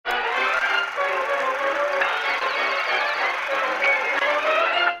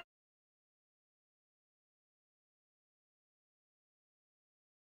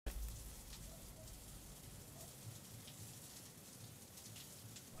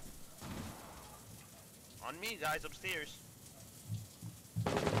On me, guys, upstairs.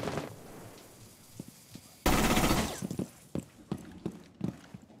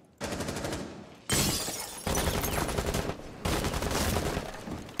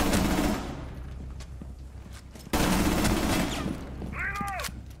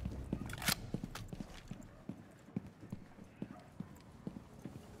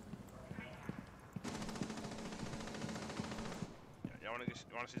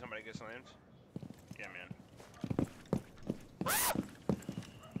 You wanna see somebody get slammed? Yeah, man.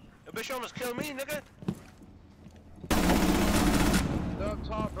 The bitch almost killed me, nigga. They're up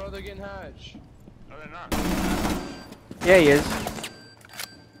top, bro. They're getting hatched. No, they're not. Yeah, he is.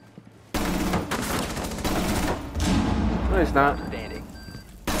 No, he's not. Standing.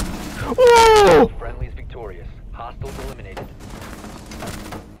 Whoa! Friendly's victorious. Hostiles eliminated.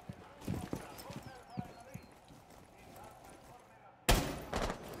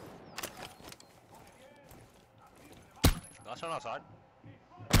 Last one outside.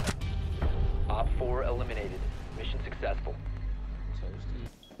 Op 4 eliminated. Mission successful.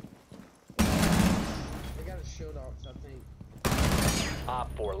 They got a shield off, I think.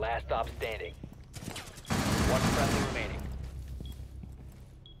 Op 4, last stop standing. One friendly remaining.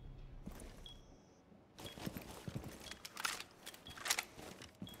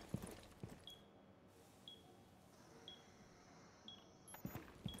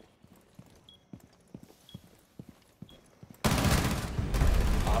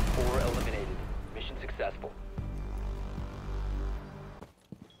 Op 4 eliminated. Mission successful.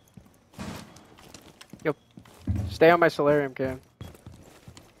 Yo, stay on my solarium cam.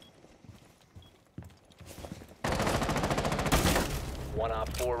 One Op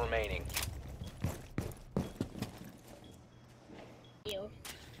 4 remaining.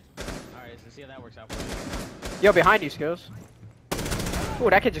 Alright, so see how that works out for you. Yo, behind you, Skills. Ooh,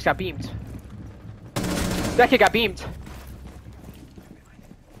 that kid just got beamed. That kid got beamed.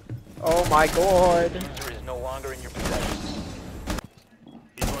 Oh my god. User is no longer in your possession.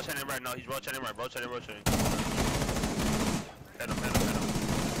 He's rotating right now. He's rotating right. Rotating. Hit him.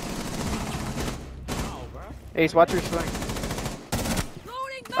 Oh, bro. Ace, watch your swing.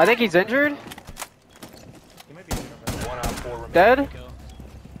 I think he's injured. He might be injured, bro. One Op 4 remaining. Dead?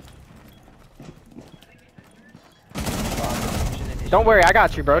 Don't worry, I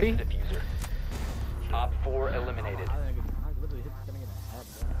got you, Brody. Diffuser. Op 4 eliminated. I literally gonna get a head,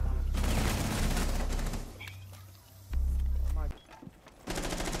 bro.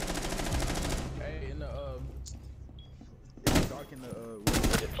 Hey, in the dark in the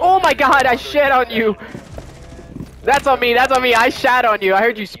Oh my god, I shat on you. That's on me, I shat on you. I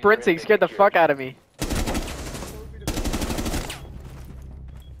heard you sprinting, scared the fuck out of me.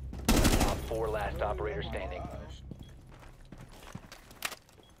 Op 4 last operator standing.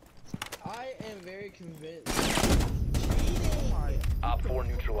 I am very convinced. Op 4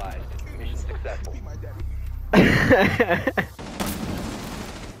 neutralized. Mission successful.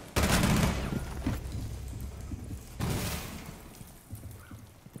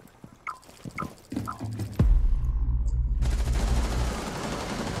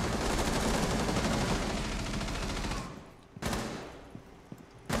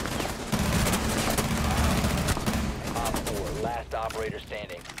 Op 4 last operator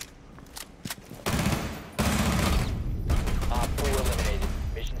standing. Op 4 eliminated.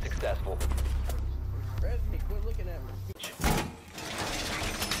 Mission successful. Resme, quit looking at me.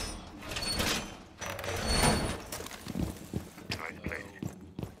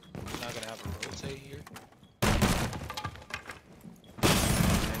 Not gonna have a rotate here.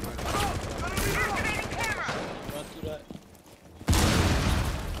 Run through that.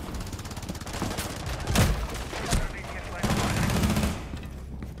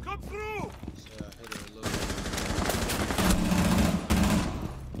 Come through!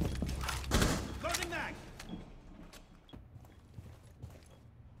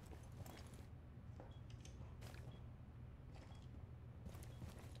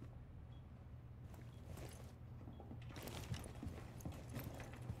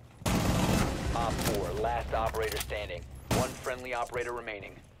 Op 4 last operator standing. One friendly operator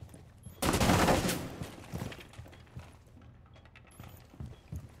remaining.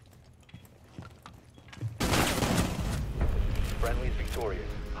 Friendly's victorious.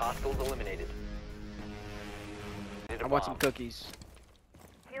 Hostiles eliminated. I want some cookies.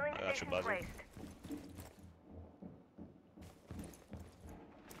 Healing station placed.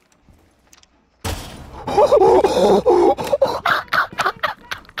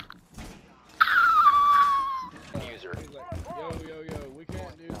 User. Yo, we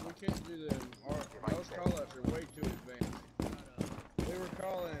can't do them. Those call-outs are way too advanced. They were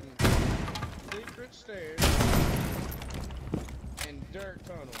calling secret stairs and dirt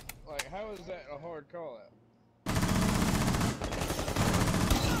tunnel. Like, how is that a hard call out?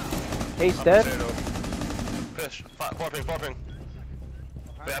 He's dead. Fish. Popping.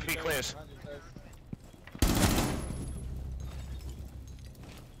 VIP clears.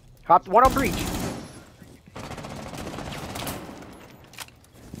 Hop. One on breach.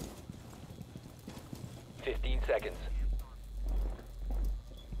 Seconds.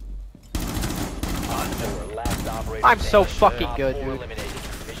 Last operator I'm so fucking Op good, 4 dude. eliminated.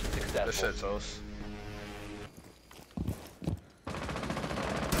 Mission successful. This shit's us.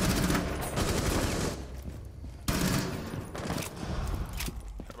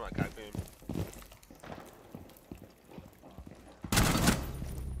 Come on, Cockbeam.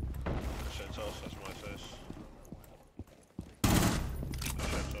 This shit's us, that's what it says. This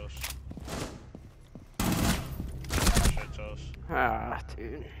shit's us. This shit's us. Ah,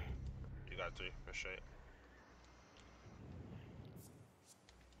 dude. You got 3, for straight.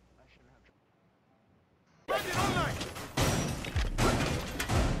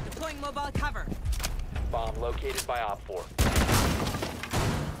 Deploying mobile cover. Bomb located by Op 4.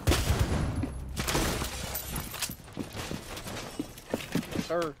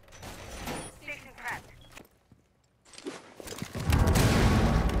 Sir. Station prepped.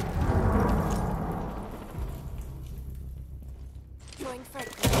 Deploying front.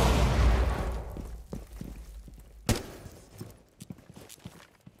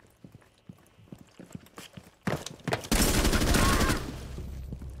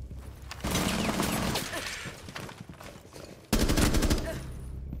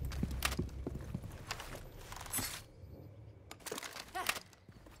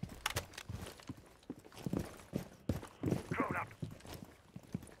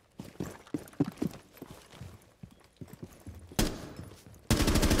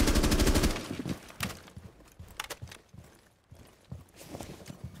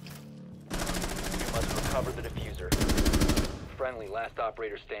 Recover the diffuser. Friendly, last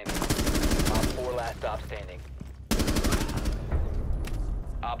operator standing. Op 4 last stop standing.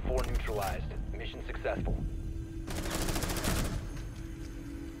 Op 4 neutralized. Mission successful.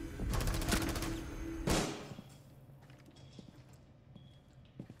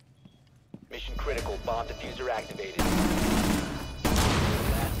 Mission critical. Bomb diffuser activated.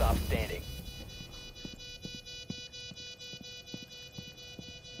 Last stop standing.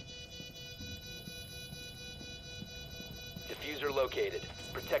 Diffuser located.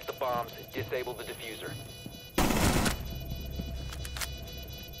 Protect the bombs. Disable the diffuser.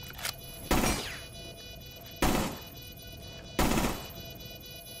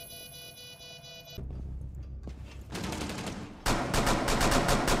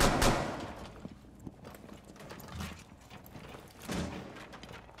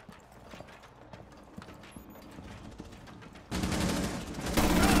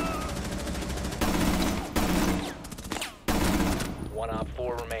 One Op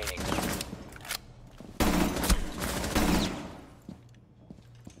 4 remaining.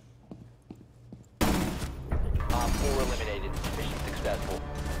 Op 4 eliminated. Mission successful.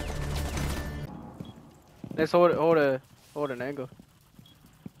 Let's hold an angle.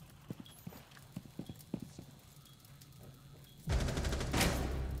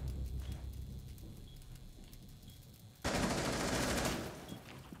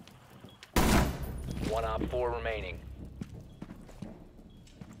 One Op 4 remaining.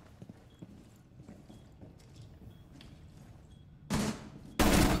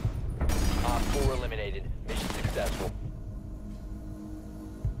 Op 4 eliminated. Mission successful.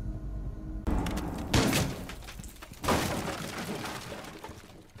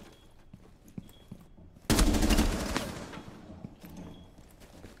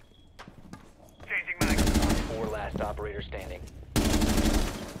 Changing mag. Op 4 last operator standing.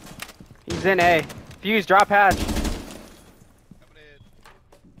 He's in A. Fuse, drop hatch.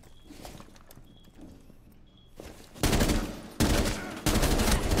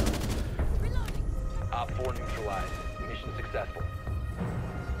 Op 4 neutralized. Mission successful.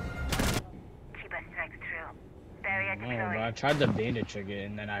 Keep us strike true. Barrier No, bro, I tried to bandage it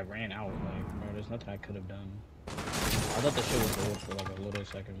and then I ran out. Like, bro, there's nothing I could have done. I thought the shit was gold for like a little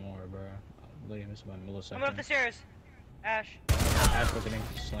second more, bro. I literally missed about a millisecond. I'm up the stairs. Ash. Ash was getting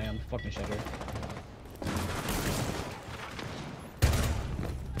slammed. Fucking shutter.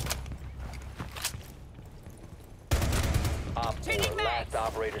 Op 4 last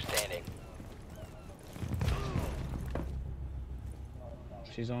operator standing.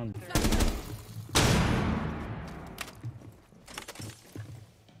 She's on.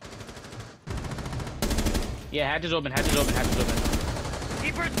 Yeah, hatch is open, hatch is open, hatch is open.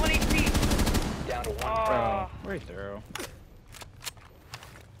 Deeper 20 feet. Right through.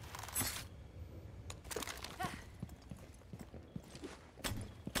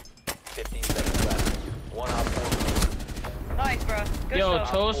 Nice, bro. Good Yo,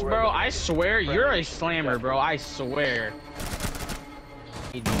 stuff. Toast, bro, I swear you're a slammer, bro. I swear.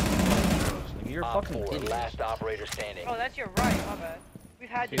 You're fucking idiot. Last operator standing. Oh, that's your right. My bad. We've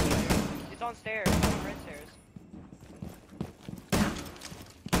had this. It's on stairs. It's on red stairs.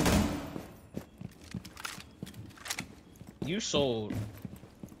 You sold.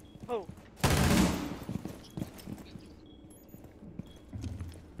 Oh.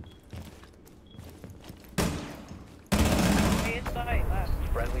 Hey, inside. Left.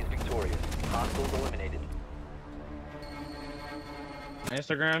 Friendly's victorious. Hostiles eliminated.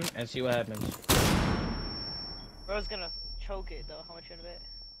 Instagram and see what happens. Bro's gonna choke it though. How much in a bit?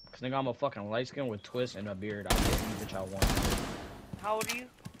 Cause nigga, I'm a fucking light skin with twists and a beard. I'll get any bitch I want. How old are you?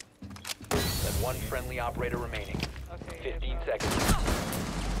 And one friendly operator remaining. Okay. 15 yeah, seconds.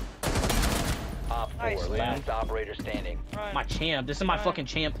 Op 4, Nice. last operator standing. Run. My champ. This is my Run. fucking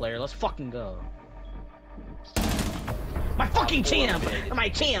champ player. Let's fucking go. My fucking champ! My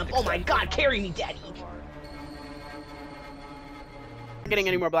champ! Oh my god, carry me, daddy! Not getting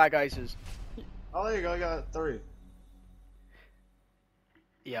any more black ices. Oh, there you go. I got 3.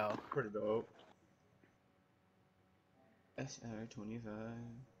 Yo. Pretty dope. SR25.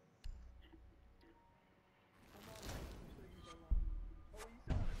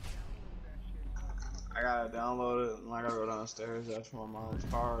 I gotta download it and I gotta go downstairs. Ask my mom's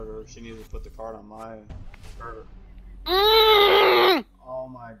card, or if she needs to put the card on my. Her. Oh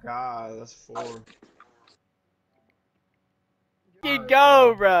my god, that's 4. You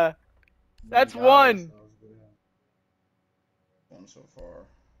go, bruh. That's one. One so far.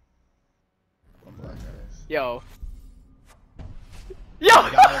 One black ice. Yo. You got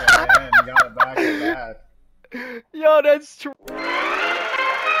it again. You got it back to back. Yo, that's true.